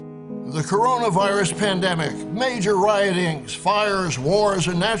The coronavirus pandemic, major riotings, fires, wars,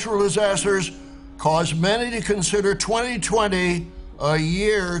 and natural disasters caused many to consider 2020 a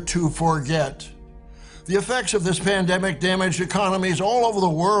year to forget. The effects of this pandemic damaged economies all over the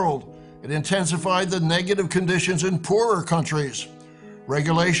world. It intensified the negative conditions in poorer countries.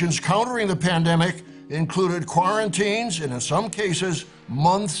 Regulations countering the pandemic included quarantines and, in some cases,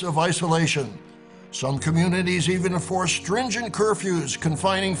 months of isolation. Some communities even enforced stringent curfews,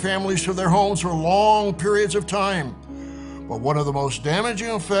 confining families to their homes for long periods of time. But one of the most damaging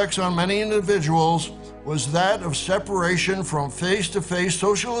effects on many individuals was that of separation from face-to-face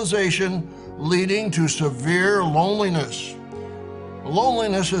socialization, leading to severe loneliness.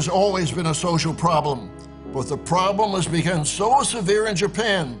 Loneliness has always been a social problem, but the problem has become so severe in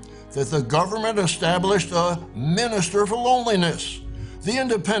Japan that the government established a Minister for Loneliness. The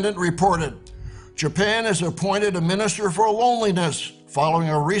Independent reported, Japan has appointed a Minister for Loneliness following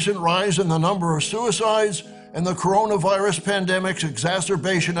a recent rise in the number of suicides and the coronavirus pandemic's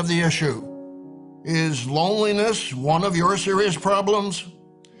exacerbation of the issue. Is loneliness one of your serious problems?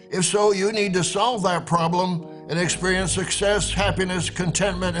 If so, you need to solve that problem and experience success, happiness,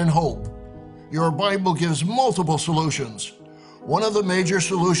 contentment, and hope. Your Bible gives multiple solutions. One of the major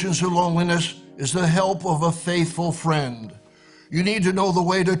solutions to loneliness is the help of a faithful friend. You need to know the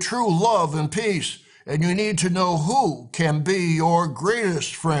way to true love and peace, and you need to know who can be your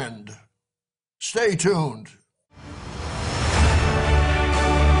greatest friend. Stay tuned.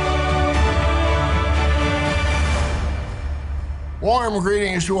 Warm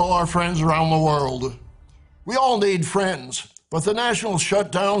greetings to all our friends around the world. We all need friends, but the national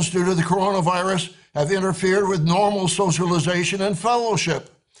shutdowns due to the coronavirus have interfered with normal socialization and fellowship.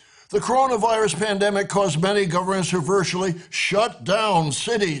 The coronavirus pandemic caused many governments to virtually shut down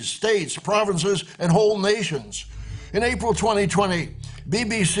cities, states, provinces, and whole nations. In April 2020,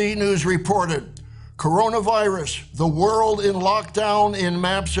 BBC News reported, Coronavirus, the world in lockdown in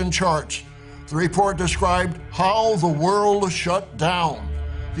maps and charts. The report described how the world shut down.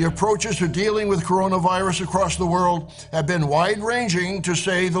 The approaches to dealing with coronavirus across the world have been wide-ranging, to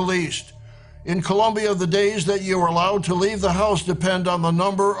say the least. In Colombia, the days that you are allowed to leave the house depend on the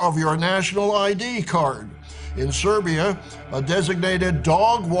number of your national ID card. In Serbia, a designated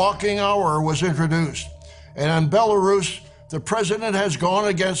dog walking hour was introduced. And in Belarus, the president has gone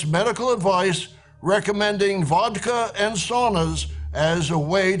against medical advice, recommending vodka and saunas as a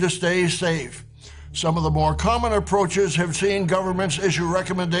way to stay safe. Some of the more common approaches have seen governments issue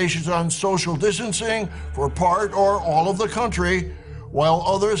recommendations on social distancing for part or all of the country, while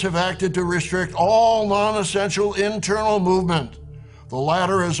others have acted to restrict all non-essential internal movement. The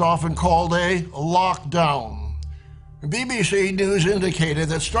latter is often called a lockdown. BBC News indicated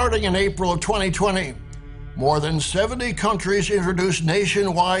that starting in April of 2020, more than 70 countries introduced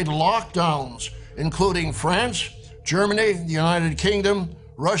nationwide lockdowns, including France, Germany, the United Kingdom,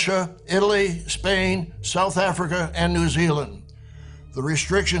 Russia, Italy, Spain, South Africa, and New Zealand. The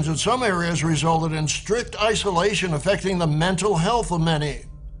restrictions in some areas resulted in strict isolation affecting the mental health of many.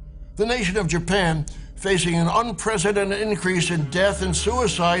 The nation of Japan, facing an unprecedented increase in death and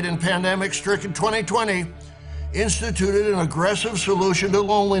suicide in pandemic-stricken 2020, instituted an aggressive solution to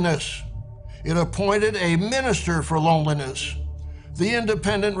loneliness. It appointed a Minister for Loneliness. The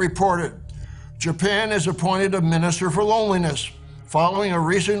Independent reported, Japan has appointed a Minister for Loneliness following a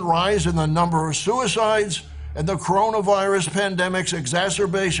recent rise in the number of suicides and the coronavirus pandemic's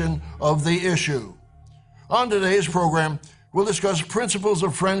exacerbation of the issue. On today's program, we'll discuss principles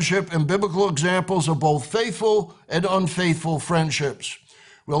of friendship and biblical examples of both faithful and unfaithful friendships.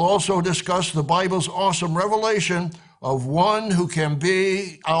 We'll also discuss the Bible's awesome revelation of one who can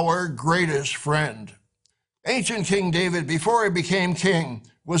be our greatest friend. Ancient King David, before he became king,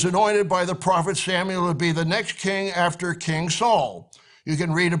 was anointed by the prophet Samuel to be the next king after King Saul. You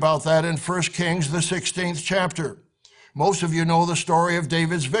can read about that in 1 Kings, the 16th chapter. Most of you know the story of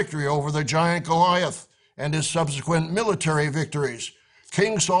David's victory over the giant Goliath and his subsequent military victories.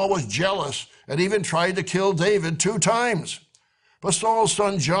 King Saul was jealous and even tried to kill David 2 times. But Saul's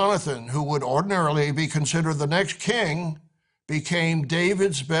son Jonathan, who would ordinarily be considered the next king, became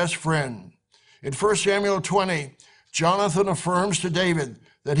David's best friend. In 1 Samuel 20, Jonathan affirms to David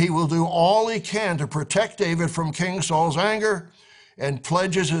that he will do all he can to protect David from King Saul's anger and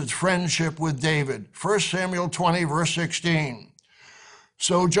pledges his friendship with David. 1 Samuel 20, verse 16.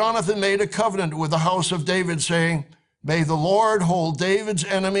 So Jonathan made a covenant with the house of David, saying, May the Lord hold David's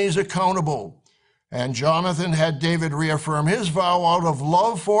enemies accountable. And Jonathan had David reaffirm his vow out of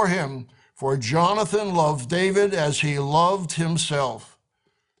love for him, for Jonathan loved David as he loved himself.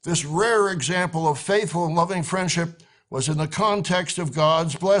 This rare example of faithful and loving friendship was in the context of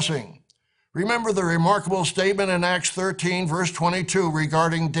God's blessing. Remember the remarkable statement in Acts 13, verse 22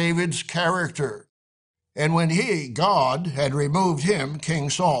 regarding David's character. And when he, God, had removed him, King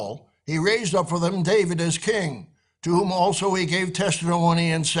Saul, he raised up for them David as king, to whom also he gave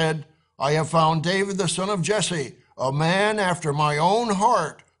testimony and said, I have found David the son of Jesse, a man after my own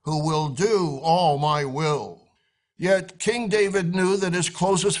heart, who will do all my will. Yet King David knew that his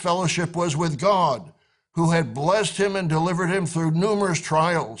closest fellowship was with God, who had blessed him and delivered him through numerous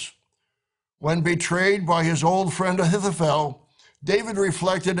trials. When betrayed by his old friend Ahithophel, David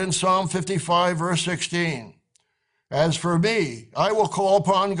reflected in Psalm 55, verse 16, As for me, I will call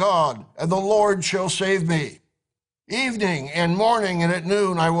upon God, and the Lord shall save me. Evening and morning and at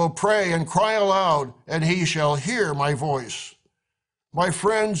noon I will pray and cry aloud, and he shall hear my voice. My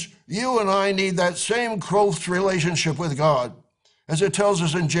friends, you and I need that same close relationship with God. As it tells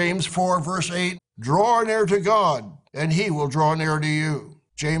us in James 4, verse 8, draw near to God, and he will draw near to you.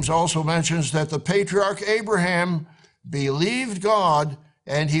 James also mentions that the patriarch Abraham believed God,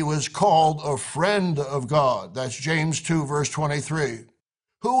 and he was called a friend of God. That's James 2, verse 23.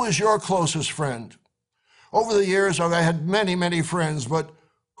 Who is your closest friend? Over the years, I've had many friends, but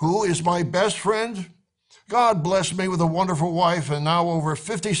who is my best friend? God blessed me with a wonderful wife and now over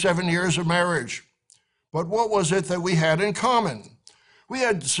 57 years of marriage. But what was it that we had in common? We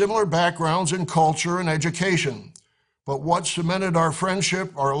had similar backgrounds in culture and education. But what cemented our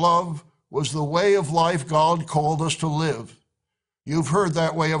friendship, our love, was the way of life God called us to live. You've heard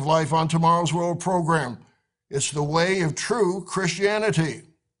that way of life on Tomorrow's World program. It's the way of true Christianity.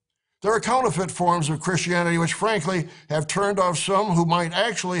 There are counterfeit forms of Christianity which, frankly, have turned off some who might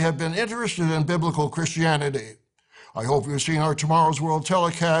actually have been interested in biblical Christianity. I hope you've seen our Tomorrow's World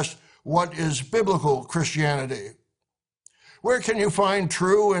telecast, What is Biblical Christianity? Where can you find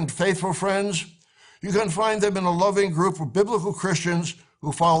true and faithful friends? You can find them in a loving group of biblical Christians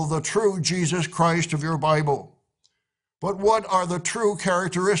who follow the true Jesus Christ of your Bible. But what are the true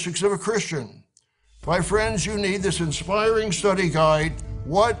characteristics of a Christian? My friends, you need this inspiring study guide,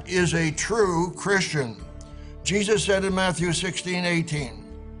 What is a True Christian? Jesus said in Matthew 16:18,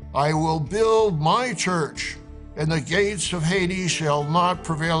 I will build my church, and the gates of Hades shall not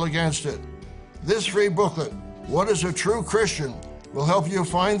prevail against it. This free booklet, What is a True Christian, will help you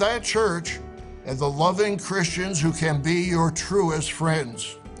find that church and the loving Christians who can be your truest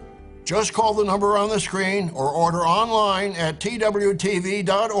friends. Just call the number on the screen or order online at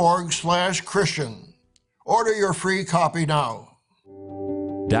twtv.org/Christian. Order your free copy now.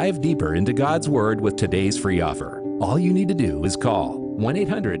 Dive deeper into God's Word with today's free offer. All you need to do is call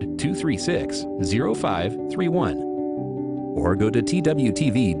 1-800-236-0531 or go to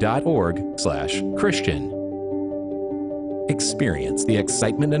twtv.org/Christian. Experience the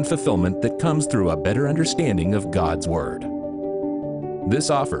excitement and fulfillment that comes through a better understanding of God's Word. This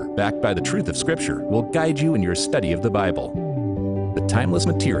offer, backed by the truth of Scripture, will guide you in your study of the Bible. The timeless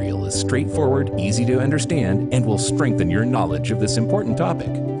material is straightforward, easy to understand, and will strengthen your knowledge of this important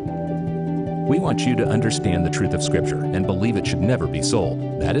topic. We want you to understand the truth of Scripture and believe it should never be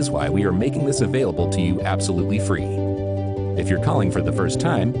sold. That is why we are making this available to you absolutely free. If you're calling for the first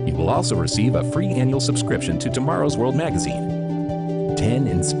time, you will also receive a free annual subscription to Tomorrow's World magazine. 10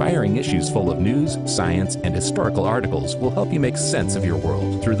 inspiring issues full of news, science, and historical articles will help you make sense of your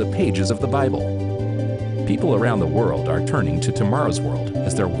world through the pages of the Bible. People around the world are turning to Tomorrow's World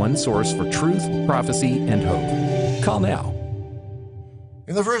as their one source for truth, prophecy, and hope. Call now.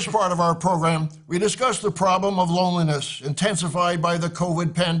 In the first part of our program, we discussed the problem of loneliness intensified by the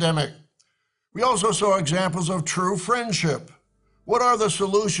COVID pandemic. We also saw examples of true friendship. What are the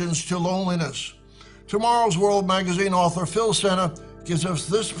solutions to loneliness? Tomorrow's World magazine author Phil Senna gives us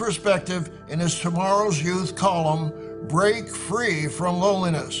this perspective in his Tomorrow's Youth column, Break Free from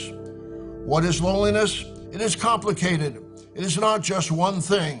Loneliness. What is loneliness? It is complicated. It is not just one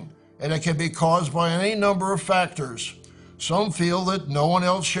thing, and it can be caused by any number of factors. Some feel that no one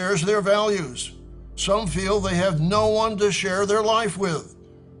else shares their values. Some feel they have no one to share their life with.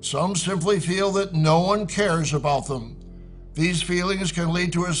 Some simply feel that no one cares about them. These feelings can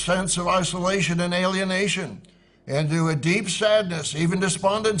lead to a sense of isolation and alienation, and to a deep sadness, even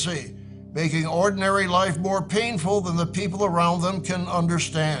despondency, making ordinary life more painful than the people around them can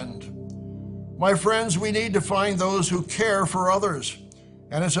understand. My friends, we need to find those who care for others,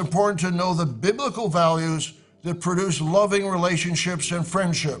 and it's important to know the biblical values that produce loving relationships and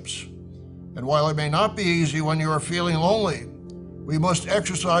friendships. And while it may not be easy when you are feeling lonely, we must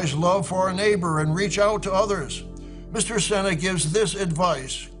exercise love for our neighbor and reach out to others. Mr. Senna gives this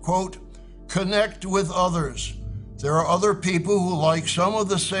advice, quote, connect with others. There are other people who like some of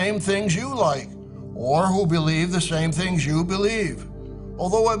the same things you like, or who believe the same things you believe.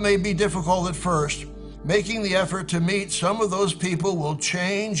 Although it may be difficult at first, making the effort to meet some of those people will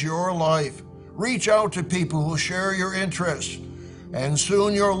change your life. Reach out to people who share your interests, and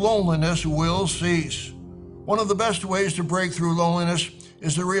soon your loneliness will cease. One of the best ways to break through loneliness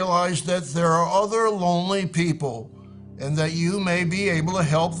is to realize that there are other lonely people and that you may be able to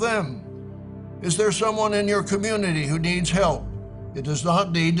help them. Is there someone in your community who needs help? It does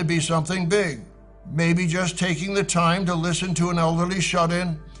not need to be something big. Maybe just taking the time to listen to an elderly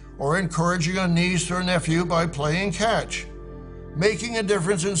shut-in or encouraging a niece or nephew by playing catch. Making a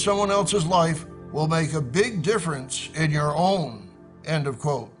difference in someone else's life will make a big difference in your own. End of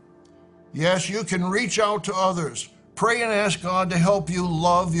quote. Yes, you can reach out to others. Pray and ask God to help you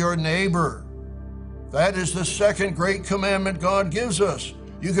love your neighbor. That is the second great commandment God gives us.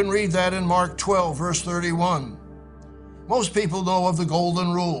 You can read that in Mark 12, verse 31. Most people know of the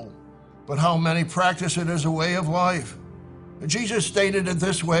golden rule, but how many practice it as a way of life? Jesus stated it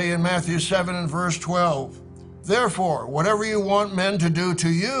this way in Matthew 7 and verse 12. Therefore, whatever you want men to do to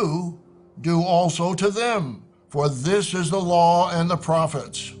you, do also to them, for this is the law and the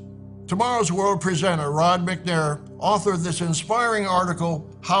prophets. Tomorrow's World presenter, Rod McNair, authored this inspiring article,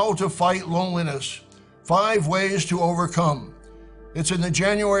 How to Fight Loneliness, 5 Ways to Overcome. It's in the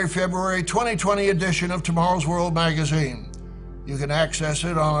January-February 2020 edition of Tomorrow's World magazine. You can access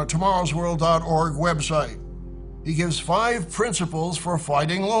it on our tomorrowsworld.org website. He gives 5 principles for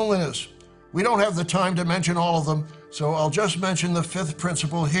fighting loneliness. We don't have the time to mention all of them, so I'll just mention the 5th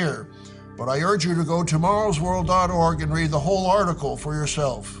principle here. But I urge you to go to tomorrowsworld.org and read the whole article for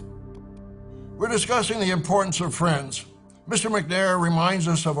yourself. We're discussing the importance of friends. Mr. McNair reminds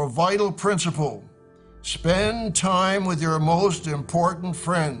us of a vital principle. Spend time with your most important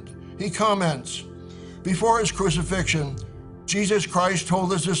friend. He comments, before his crucifixion, Jesus Christ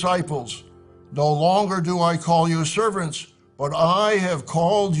told his disciples, "No longer do I call you servants, but I have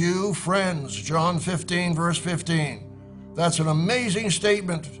called you friends." John 15, verse 15. That's an amazing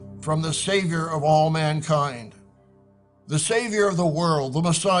statement from the Savior of all mankind. The Savior of the world, the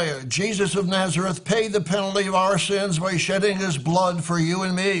Messiah, Jesus of Nazareth, paid the penalty of our sins by shedding his blood for you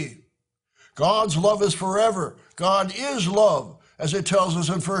and me. God's love is forever. God is love, as it tells us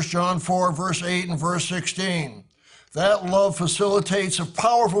in 1 John 4, verse 8 and verse 16. That love facilitates a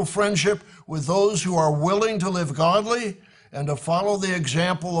powerful friendship with those who are willing to live godly and to follow the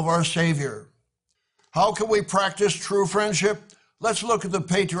example of our Savior. How can we practice true friendship? Let's look at the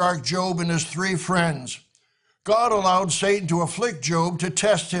patriarch Job and his 3 friends. God allowed Satan to afflict Job to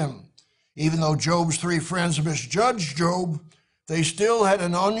test him. Even though Job's 3 friends misjudged Job, they still had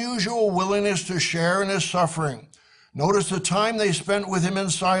an unusual willingness to share in his suffering. Notice the time they spent with him in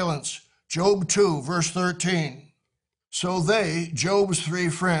silence. Job 2, verse 13. So they, Job's 3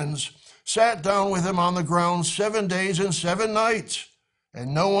 friends, sat down with him on the ground 7 days and 7 nights,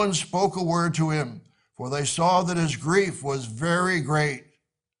 and no one spoke a word to him, for they saw that his grief was very great.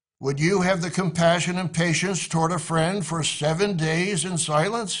 Would you have the compassion and patience toward a friend for 7 days in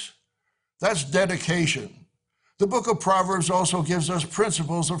silence? That's dedication. The book of Proverbs also gives us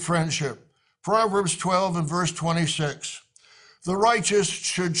principles of friendship. Proverbs 12 and verse 26. The righteous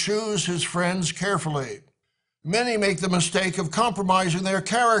should choose his friends carefully. Many make the mistake of compromising their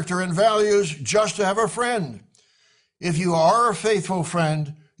character and values just to have a friend. If you are a faithful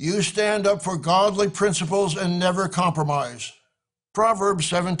friend, you stand up for godly principles and never compromise. Proverbs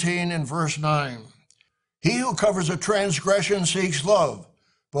 17 and verse 9. He who covers a transgression seeks love,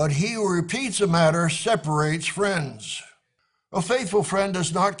 but he who repeats a matter separates friends. A faithful friend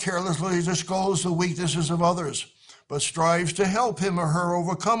does not carelessly disclose the weaknesses of others, but strives to help him or her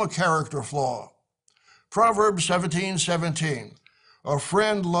overcome a character flaw. Proverbs 17:17. A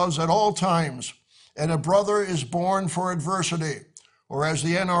friend loves at all times, and a brother is born for adversity. Or as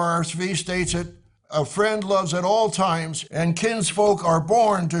the NRSV states it, a friend loves at all times, and kinsfolk are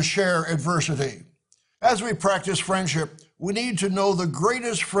born to share adversity. As we practice friendship, we need to know the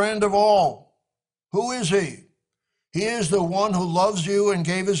greatest friend of all. Who is he? He is the one who loves you and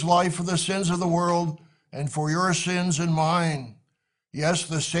gave his life for the sins of the world and for your sins and mine. Yes,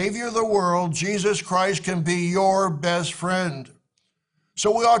 the Savior of the world, Jesus Christ, can be your best friend.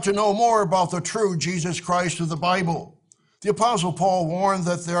 So we ought to know more about the true Jesus Christ of the Bible. The Apostle Paul warned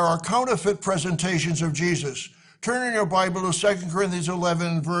that there are counterfeit presentations of Jesus. Turn in your Bible to 2 Corinthians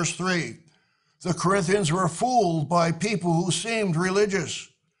 11, verse 3. The Corinthians were fooled by people who seemed religious.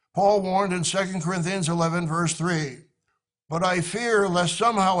 Paul warned in 2 Corinthians 11, verse 3. But I fear lest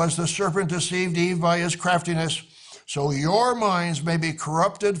somehow as the serpent deceived Eve by his craftiness, so your minds may be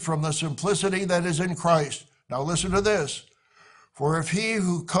corrupted from the simplicity that is in Christ. Now listen to this. For if he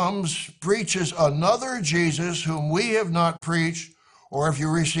who comes preaches another Jesus whom we have not preached, or if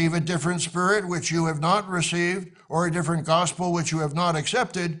you receive a different spirit which you have not received, or a different gospel which you have not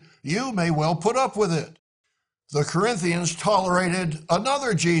accepted, you may well put up with it. The Corinthians tolerated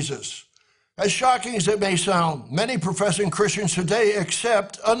another Jesus. As shocking as it may sound, many professing Christians today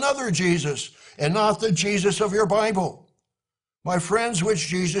accept another Jesus and not the Jesus of your Bible. My friends, which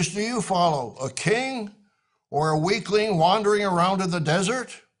Jesus do you follow? A king or a weakling wandering around in the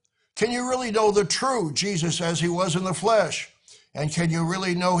desert? Can you really know the true Jesus as he was in the flesh? And can you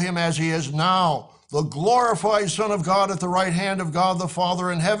really know him as he is now, the glorified Son of God at the right hand of God the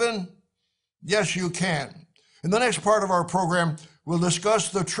Father in heaven? Yes, you can. In the next part of our program, we'll discuss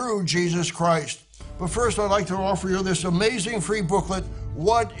the true Jesus Christ. But first, I'd like to offer you this amazing free booklet,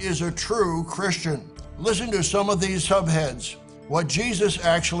 What is a True Christian? Listen to some of these subheads. What Jesus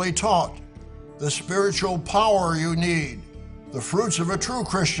actually taught, the spiritual power you need, the fruits of a true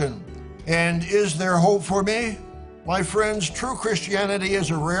Christian, and is there hope for me? My friends, true Christianity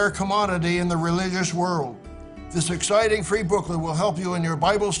is a rare commodity in the religious world. This exciting free booklet will help you in your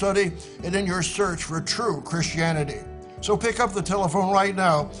Bible study and in your search for true Christianity. So pick up the telephone right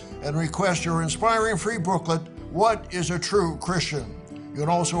now and request your inspiring free booklet, What is a True Christian? You can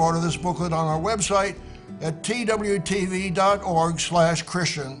also order this booklet on our website at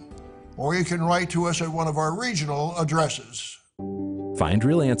twtv.org/Christian, or you can write to us at one of our regional addresses. Find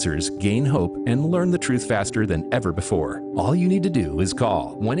real answers, gain hope, and learn the truth faster than ever before. All you need to do is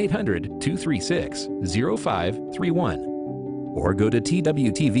call 1-800-236-0531 or go to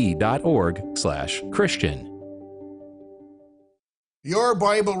twtv.org/Christian. Your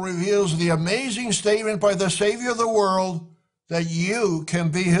Bible reveals the amazing statement by the Savior of the world that you can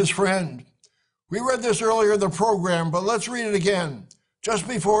be his friend. We read this earlier in the program, but let's read it again. Just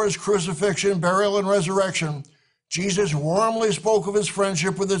before his crucifixion, burial, and resurrection, Jesus warmly spoke of his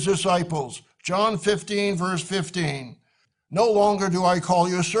friendship with his disciples. John 15, verse 15. No longer do I call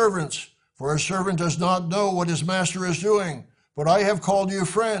you servants, for a servant does not know what his master is doing, but I have called you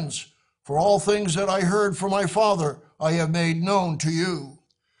friends, for all things that I heard from my Father I have made known to you.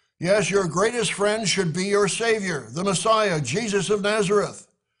 Yes, your greatest friend should be your Savior, the Messiah, Jesus of Nazareth.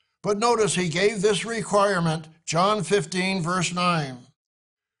 But notice he gave this requirement, John 15, verse 9.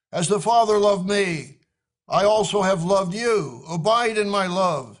 As the Father loved me, I also have loved you. Abide in my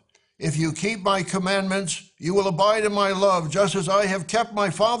love. If you keep my commandments, you will abide in my love, just as I have kept my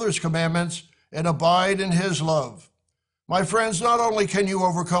Father's commandments and abide in his love. My friends, not only can you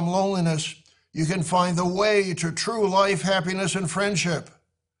overcome loneliness, you can find the way to true life, happiness, and friendship.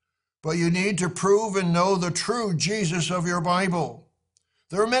 But you need to prove and know the true Jesus of your Bible.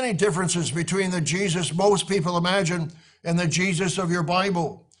 There are many differences between the Jesus most people imagine and the Jesus of your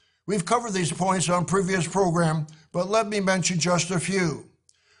Bible. We've covered these points on previous program, but let me mention just a few.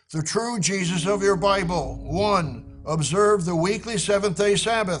 The true Jesus of your Bible. 1. Observe the weekly seventh-day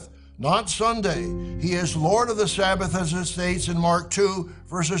Sabbath, not Sunday. He is Lord of the Sabbath, as it states in Mark 2,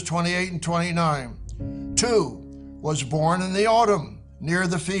 verses 28 and 29. 2. Was born in the autumn, near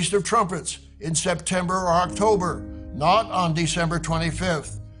the Feast of Trumpets, in September or October, not on December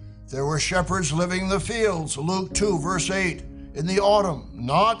 25th. There were shepherds living in the fields, Luke 2, verse 8, in the autumn,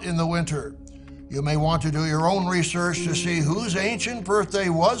 not in the winter. You may want to do your own research to see whose ancient birthday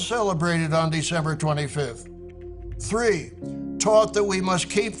was celebrated on December 25th. 3. Taught that we must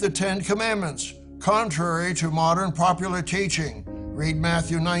keep the Ten Commandments, contrary to modern popular teaching. Read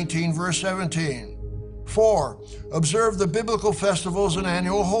Matthew 19, verse 17. 4. Observe the biblical festivals and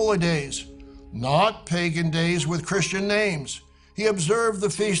annual holy days, not pagan days with Christian names. He observed the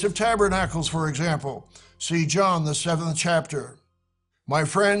Feast of Tabernacles, for example. See John, the 7th chapter. My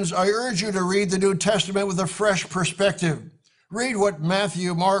friends, I urge you to read the New Testament with a fresh perspective. Read what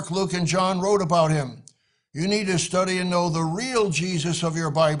Matthew, Mark, Luke, and John wrote about him. You need to study and know the real Jesus of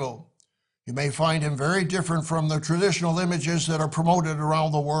your Bible. You may find him very different from the traditional images that are promoted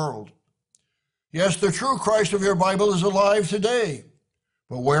around the world. Yes, the true Christ of your Bible is alive today.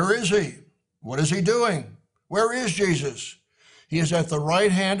 But where is he? What is he doing? Where is Jesus? He is at the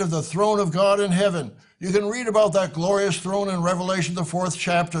right hand of the throne of God in heaven. You can read about that glorious throne in Revelation, the 4th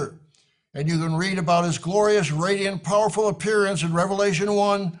chapter. And you can read about his glorious, radiant, powerful appearance in Revelation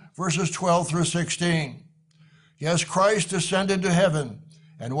 1, verses 12 through 16. Yes, Christ descended to heaven.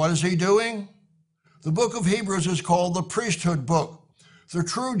 And what is he doing? The book of Hebrews is called the priesthood book. The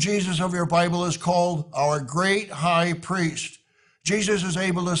true Jesus of your Bible is called our great high priest. Jesus is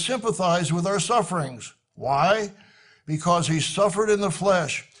able to sympathize with our sufferings. Why? Because he suffered in the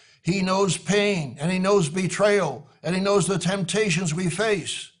flesh. He knows pain, and he knows betrayal, and he knows the temptations we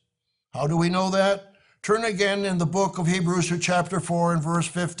face. How do we know that? Turn again in the book of Hebrews to chapter 4 and verse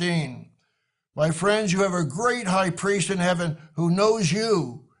 15. My friends, you have a great high priest in heaven who knows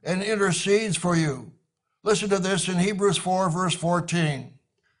you and intercedes for you. Listen to this in Hebrews 4, verse 14.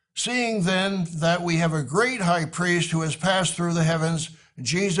 Seeing then that we have a great high priest who has passed through the heavens,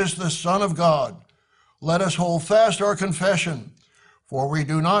 Jesus the Son of God, let us hold fast our confession. For we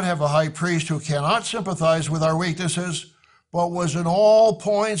do not have a high priest who cannot sympathize with our weaknesses, but was in all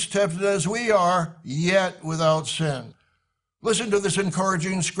points tempted as we are, yet without sin. Listen to this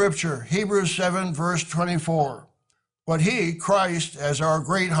encouraging scripture, Hebrews 7, verse 24. But he, Christ, as our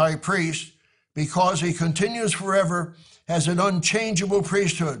great high priest, because he continues forever, has an unchangeable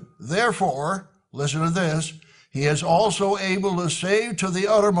priesthood. Therefore, listen to this, he is also able to save to the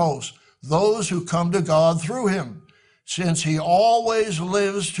uttermost those who come to God through him, since he always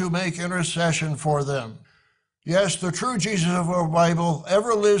lives to make intercession for them. Yes, the true Jesus of our Bible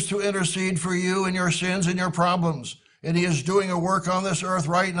ever lives to intercede for you and your sins and your problems. And he is doing a work on this earth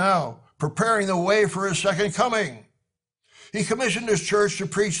right now, preparing the way for his second coming. He commissioned his church to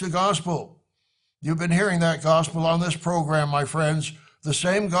preach the gospel. You've been hearing that gospel on this program, my friends, the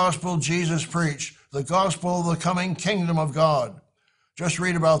same gospel Jesus preached, the gospel of the coming kingdom of God. Just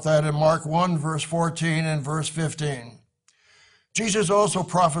read about that in Mark 1, verse 14 and verse 15. Jesus also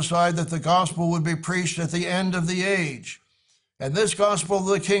prophesied that the gospel would be preached at the end of the age. And this gospel of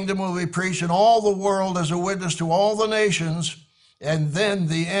the kingdom will be preached in all the world as a witness to all the nations, and then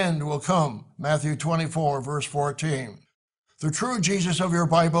the end will come. Matthew 24, verse 14. The true Jesus of your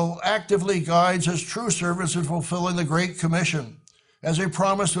Bible actively guides his true servants in fulfilling the Great Commission, as he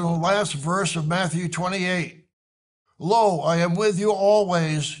promised in the last verse of Matthew 28. Lo, I am with you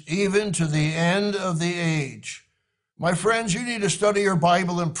always, even to the end of the age. My friends, you need to study your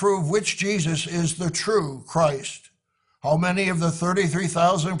Bible and prove which Jesus is the true Christ. How many of the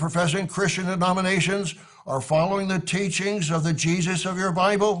 33,000 professing Christian denominations are following the teachings of the Jesus of your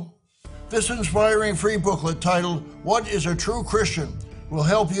Bible? This inspiring free booklet titled, What is a True Christian? Will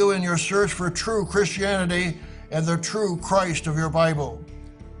help you in your search for true Christianity and the true Christ of your Bible.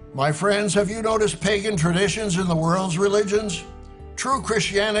 My friends, have you noticed pagan traditions in the world's religions? True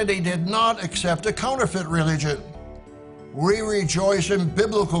Christianity did not accept a counterfeit religion. We rejoice in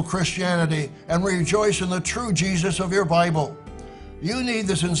biblical Christianity and rejoice in the true Jesus of your Bible. You need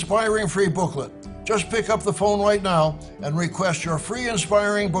this inspiring free booklet. Just pick up the phone right now and request your free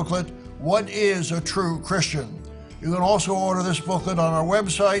inspiring booklet, What is a True Christian? You can also order this booklet on our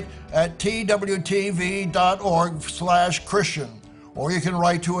website at twtv.org/Christian, or you can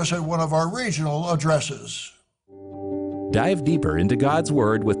write to us at one of our regional addresses. Dive deeper into God's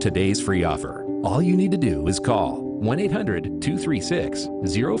Word with today's free offer. All you need to do is call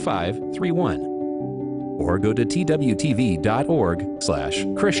 1-800-236-0531 or go to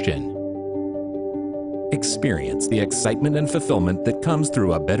twtv.org/Christian. Experience the excitement and fulfillment that comes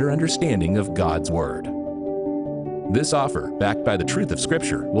through a better understanding of God's Word. This offer, backed by the truth of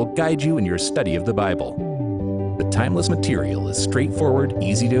Scripture, will guide you in your study of the Bible. The timeless material is straightforward,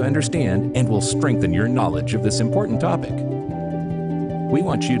 easy to understand, and will strengthen your knowledge of this important topic. We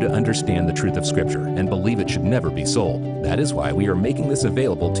want you to understand the truth of Scripture and believe it should never be sold. That is why we are making this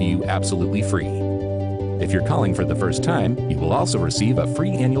available to you absolutely free. If you're calling for the first time, you will also receive a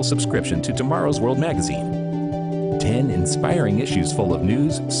free annual subscription to Tomorrow's World magazine. 10 inspiring issues full of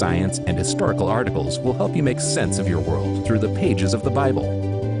news, science, and historical articles will help you make sense of your world through the pages of the Bible.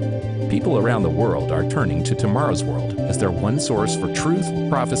 People around the world are turning to Tomorrow's World as their one source for truth,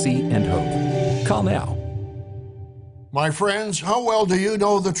 prophecy, and hope. Call now. My friends, how well do you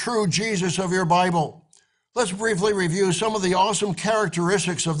know the true Jesus of your Bible? Let's briefly review some of the awesome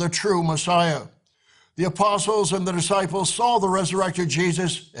characteristics of the true Messiah. The apostles and the disciples saw the resurrected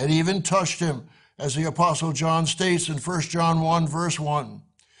Jesus and even touched him, as the apostle John states in 1 John 1, verse 1.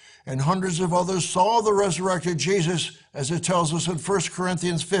 And hundreds of others saw the resurrected Jesus, as it tells us in 1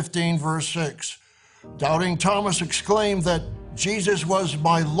 Corinthians 15, verse 6. Doubting Thomas exclaimed that Jesus was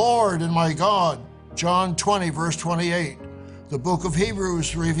my Lord and my God, John 20, verse 28. The book of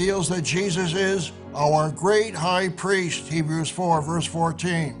Hebrews reveals that Jesus is our great high priest, Hebrews 4, verse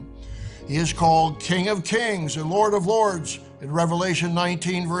 14. He is called King of Kings and Lord of Lords in Revelation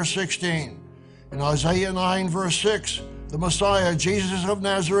 19, verse 16. In Isaiah 9, verse 6, the Messiah, Jesus of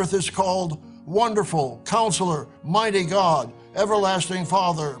Nazareth, is called Wonderful, Counselor, Mighty God, Everlasting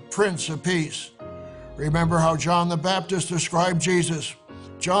Father, Prince of Peace. Remember how John the Baptist described Jesus.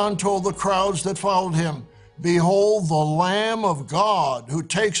 John told the crowds that followed him, Behold the Lamb of God who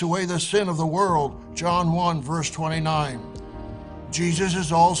takes away the sin of the world, John 1, verse 29. Jesus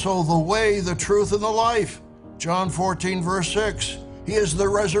is also the way, the truth, and the life, John 14, verse 6. He is the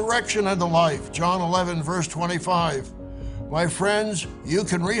resurrection and the life, John 11, verse 25. My friends, you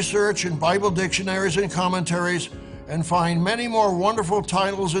can research in Bible dictionaries and commentaries and find many more wonderful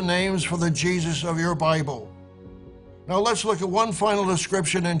titles and names for the Jesus of your Bible. Now let's look at one final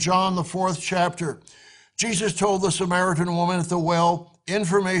description in John, the 4th chapter. Jesus told the Samaritan woman at the well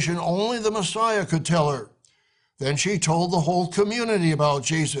information only the Messiah could tell her. Then she told the whole community about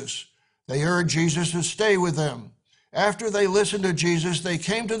Jesus. They urged Jesus to stay with them. After they listened to Jesus, they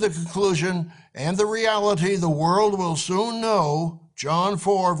came to the conclusion and the reality the world will soon know, John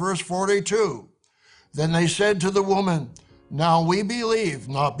 4, verse 42. Then they said to the woman, "Now we believe,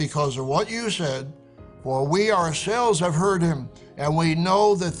 not because of what you said, for we ourselves have heard him, and we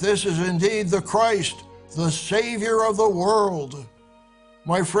know that this is indeed the Christ, the Savior of the world."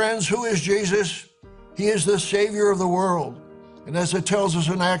 My friends, who is Jesus? He is the Savior of the world. And as it tells us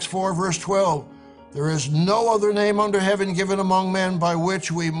in Acts 4, verse 12, there is no other name under heaven given among men by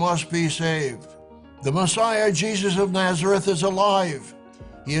which we must be saved. The Messiah, Jesus of Nazareth, is alive.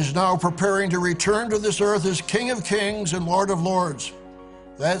 He is now preparing to return to this earth as King of Kings and Lord of Lords.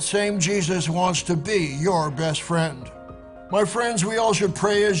 That same Jesus wants to be your best friend. My friends, we all should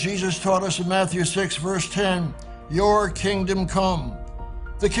pray as Jesus taught us in Matthew 6, verse 10, "Your kingdom come."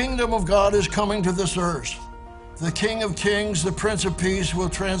 The kingdom of God is coming to this earth. The King of Kings, the Prince of Peace, will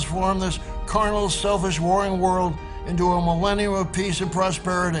transform this carnal, selfish, warring world into a millennium of peace and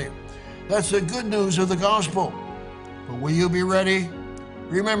prosperity. That's the good news of the gospel. But will you be ready?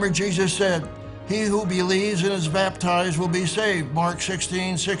 Remember, Jesus said, "He who believes and is baptized will be saved," Mark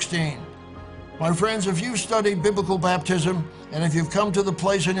 16:16. My friends, if you've studied biblical baptism, and if you've come to the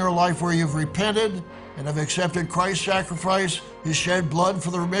place in your life where you've repented and have accepted Christ's sacrifice, his shed blood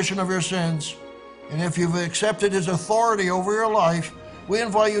for the remission of your sins, and if you've accepted his authority over your life, we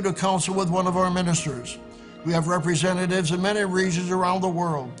invite you to counsel with one of our ministers. We have representatives in many regions around the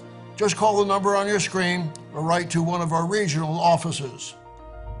world. Just call the number on your screen or write to one of our regional offices.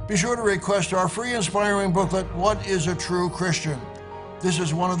 Be sure to request our free inspiring booklet, "What is a True Christian?" This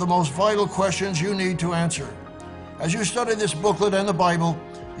is one of the most vital questions you need to answer. As you study this booklet and the Bible,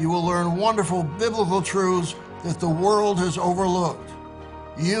 you will learn wonderful biblical truths that the world has overlooked.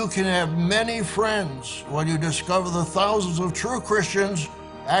 You can have many friends when you discover the thousands of true Christians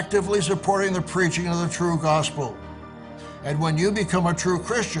actively supporting the preaching of the true gospel. And when you become a true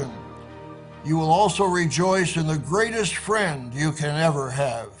Christian, you will also rejoice in the greatest friend you can ever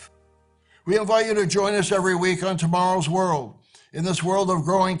have. We invite you to join us every week on Tomorrow's World. In this world of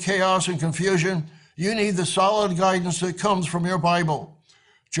growing chaos and confusion, you need the solid guidance that comes from your Bible.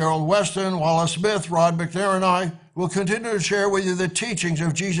 Gerald Weston, Wallace Smith, Rod McNair, and I will continue to share with you the teachings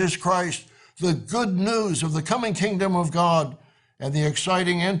of Jesus Christ, the good news of the coming kingdom of God, and the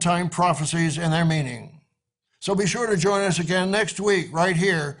exciting end-time prophecies and their meaning. So be sure to join us again next week, right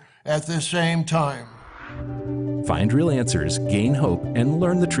here at this same time. Find real answers, gain hope, and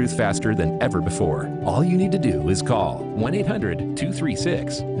learn the truth faster than ever before. All you need to do is call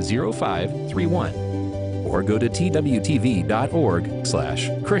 1-800-236-0531 or go to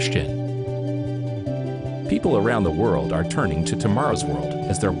twtv.org/Christian. People around the world are turning to Tomorrow's World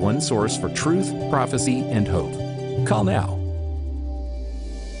as their one source for truth, prophecy, and hope. Call now.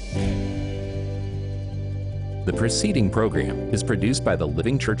 The preceding program is produced by the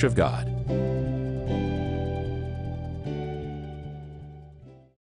Living Church of God.